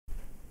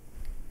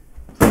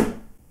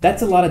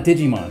That's a lot of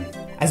Digimon.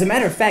 As a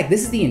matter of fact,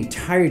 this is the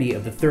entirety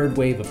of the third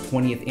wave of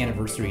 20th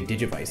anniversary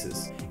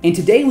Digivices. And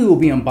today we will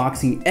be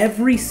unboxing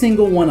every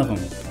single one of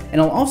them.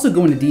 And I'll also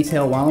go into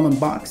detail while I'm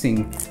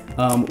unboxing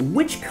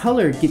which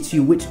color gets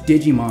you which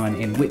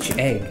Digimon and which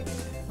egg.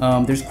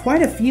 There's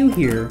quite a few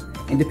here,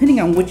 and depending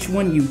on which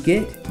one you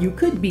get, you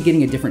could be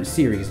getting a different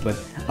series, but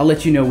I'll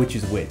let you know which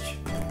is which.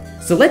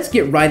 So let's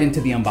get right into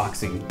the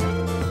unboxing.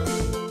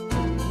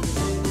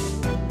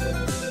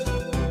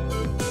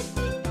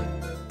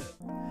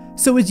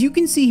 So as you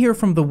can see here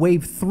from the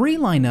Wave 3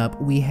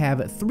 lineup, we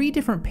have 3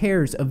 different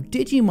pairs of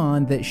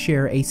Digimon that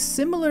share a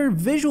similar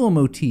visual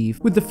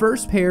motif, with the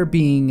first pair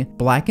being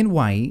black and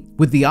white,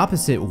 with the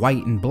opposite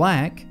white and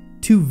black,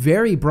 2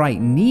 very bright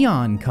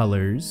neon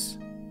colors,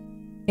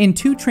 and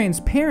 2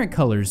 transparent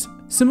colors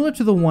similar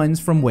to the ones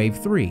from Wave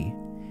 3.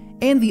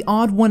 And the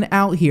odd one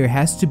out here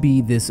has to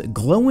be this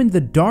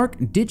glow-in-the-dark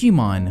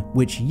Digimon,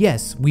 which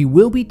yes, we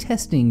will be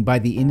testing by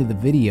the end of the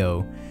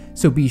video,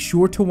 so be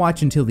sure to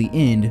watch until the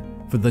end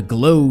for the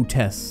glow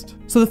test.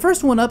 So the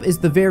first one up is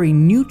the very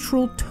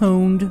neutral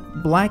toned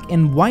black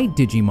and white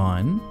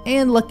Digimon,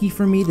 and lucky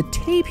for me, the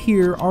tape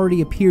here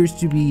already appears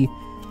to be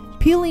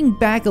peeling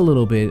back a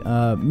little bit,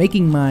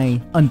 making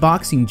my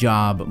unboxing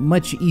job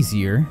much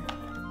easier.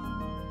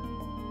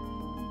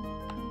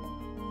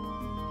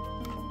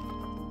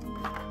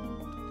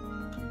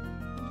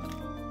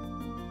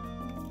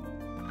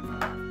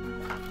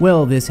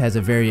 Well, this has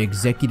a very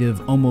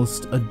executive,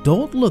 almost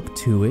adult look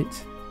to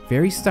it.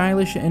 Very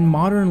stylish and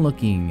modern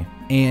looking,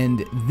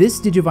 and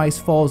this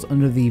Digivice falls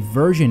under the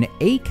version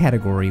A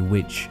category,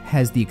 which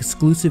has the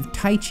exclusive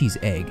Taichi's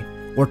egg,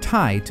 or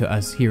Tai to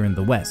us here in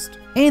the West.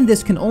 And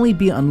this can only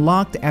be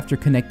unlocked after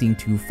connecting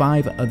to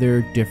 5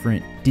 other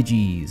different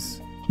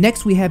Digis.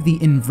 Next we have the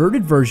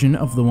inverted version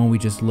of the one we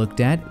just looked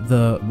at,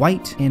 the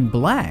white and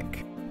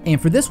black.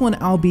 And for this one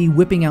I'll be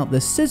whipping out the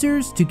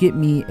scissors to get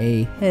me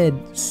a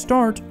head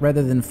start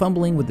rather than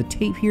fumbling with the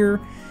tape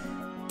here.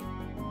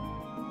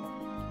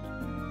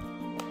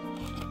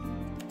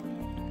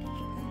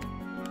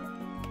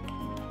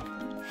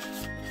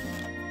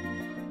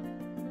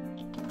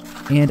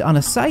 And on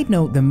a side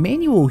note, the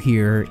manual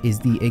here is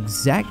the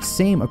exact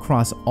same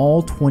across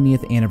all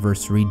 20th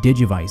anniversary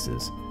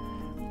Digivices.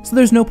 So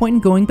there's no point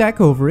in going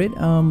back over it,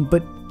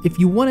 but if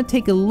you want to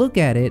take a look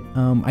at it,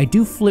 I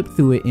do flip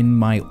through it in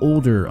my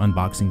older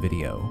unboxing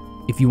video,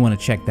 if you want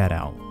to check that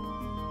out.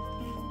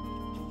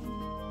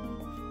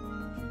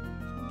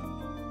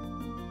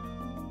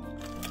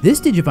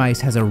 This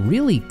Digivice has a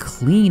really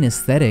clean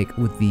aesthetic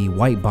with the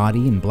white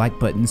body and black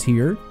buttons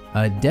here.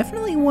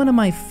 Definitely one of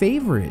my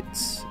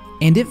favorites.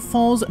 And it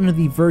falls under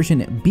the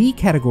version B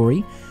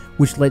category,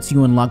 which lets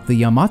you unlock the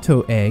Yamato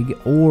egg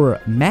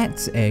or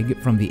Matt's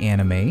egg from the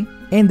anime.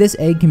 And this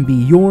egg can be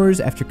yours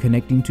after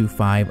connecting to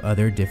 5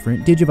 other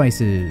different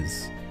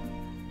Digivices.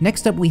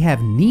 Next up we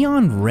have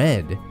Neon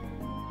Red,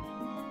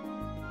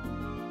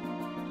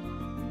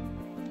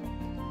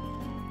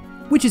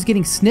 which is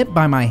getting snipped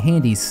by my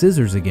handy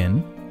scissors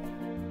again.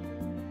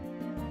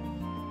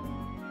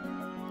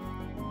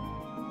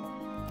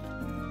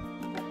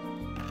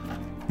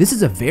 This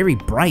is a very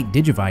bright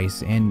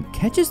Digivice and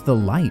catches the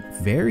light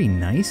very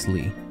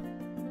nicely.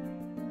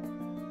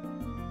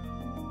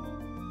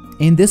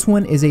 And this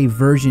one is a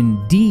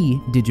version D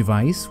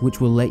Digivice,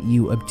 which will let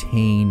you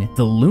obtain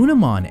the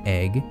Lunamon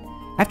egg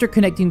after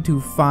connecting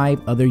to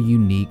 5 other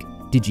unique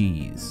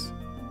Digis.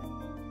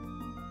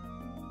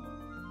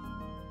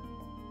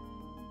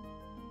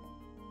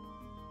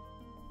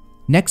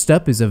 Next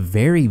up is a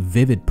very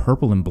vivid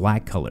purple and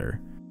black color.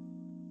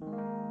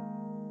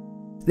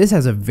 This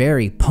has a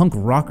very punk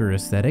rocker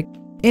aesthetic,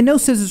 and no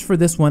scissors for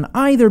this one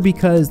either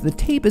because the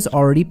tape is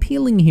already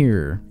peeling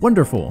here.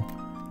 Wonderful.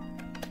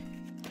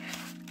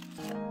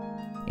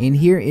 And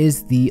here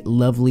is the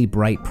lovely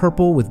bright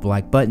purple with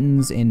black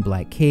buttons and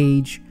black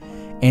cage,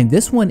 and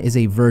this one is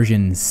a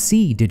version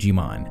C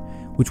Digimon,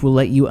 which will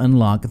let you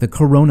unlock the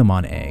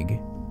Coronamon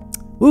egg.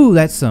 Ooh,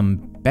 that's some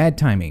bad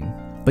timing.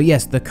 But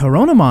yes, the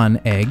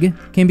Coronamon egg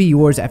can be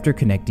yours after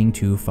connecting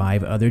to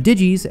 5 other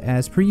Digis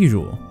as per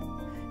usual.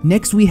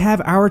 Next we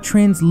have our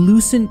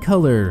translucent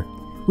color,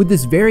 with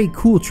this very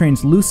cool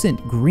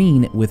translucent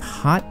green with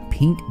hot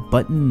pink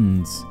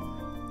buttons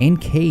and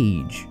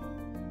cage.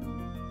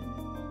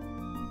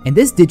 And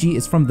this Digi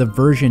is from the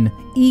version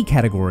E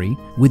category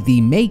with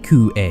the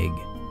Meiku egg.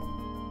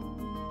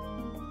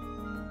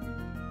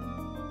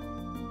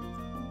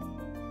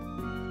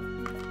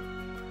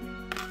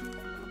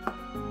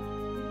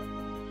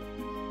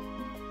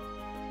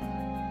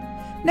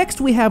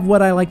 Next we have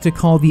what I like to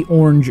call the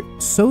orange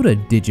soda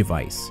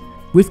Digivice,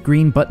 with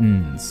green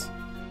buttons.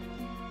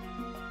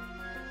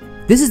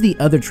 This is the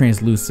other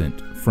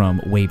translucent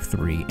from Wave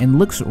 3 and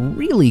looks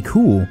really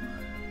cool.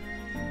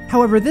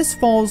 However, this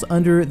falls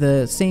under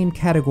the same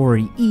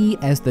category E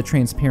as the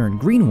transparent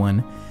green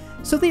one,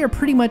 so they are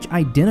pretty much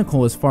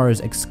identical as far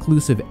as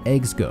exclusive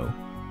eggs go.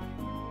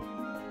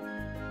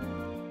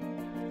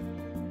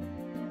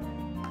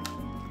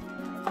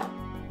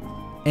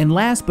 And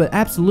last but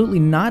absolutely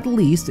not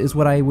least is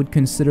what I would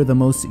consider the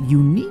most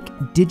unique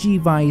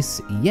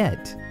Digivice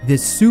yet.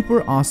 This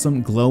super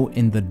awesome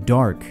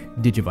glow-in-the-dark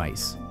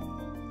Digivice.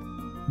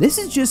 This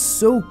is just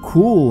so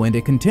cool and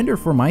a contender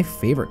for my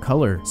favorite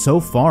color so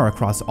far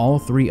across all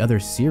 3 other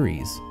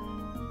series.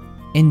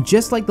 And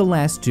just like the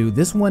last 2,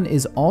 this one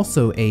is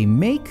also a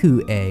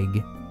Meiku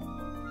egg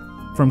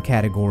from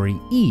category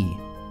E,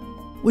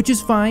 which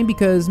is fine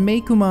because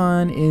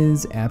Meikumon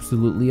is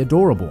absolutely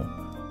adorable.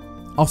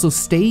 Also,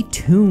 stay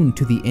tuned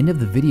to the end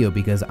of the video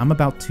because I'm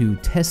about to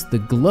test the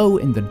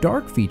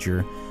glow-in-the-dark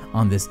feature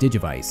on this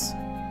Digivice.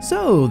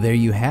 So there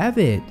you have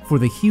it. For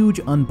the huge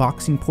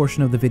unboxing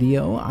portion of the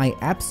video, I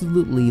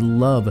absolutely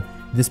love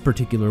this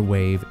particular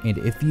wave, and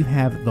if you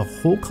have the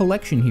whole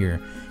collection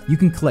here, you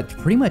can collect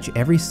pretty much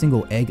every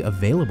single egg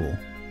available.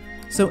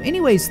 So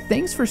anyways,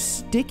 thanks for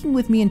sticking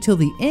with me until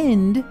the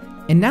end,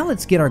 and now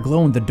let's get our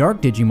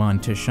glow-in-the-dark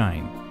Digimon to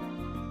shine.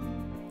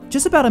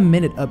 Just about a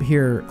minute up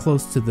here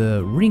close to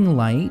the ring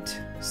light,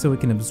 so it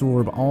can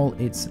absorb all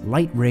its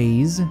light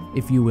rays,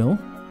 if you will.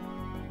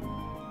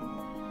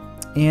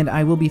 And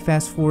I will be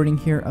fast forwarding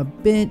here a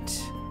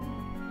bit,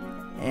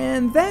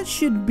 and that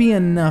should be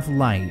enough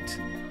light.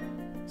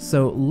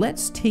 So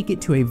let's take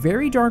it to a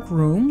very dark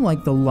room,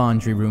 like the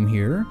laundry room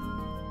here.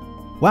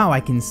 Wow,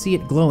 I can see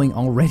it glowing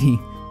already.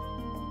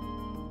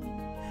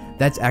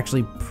 That's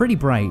actually pretty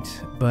bright,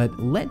 but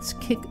let's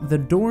kick the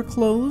door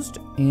closed,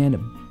 and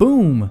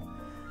boom!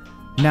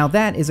 Now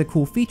that is a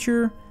cool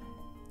feature.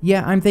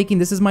 Yeah, I'm thinking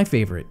this is my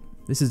favorite.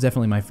 This is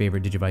definitely my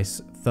favorite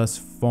Digivice thus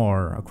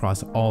far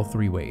across all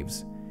 3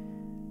 waves.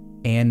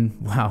 And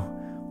wow,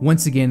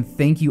 once again,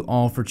 thank you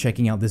all for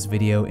checking out this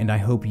video, and I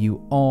hope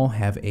you all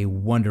have a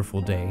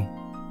wonderful day.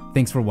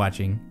 Thanks for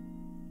watching.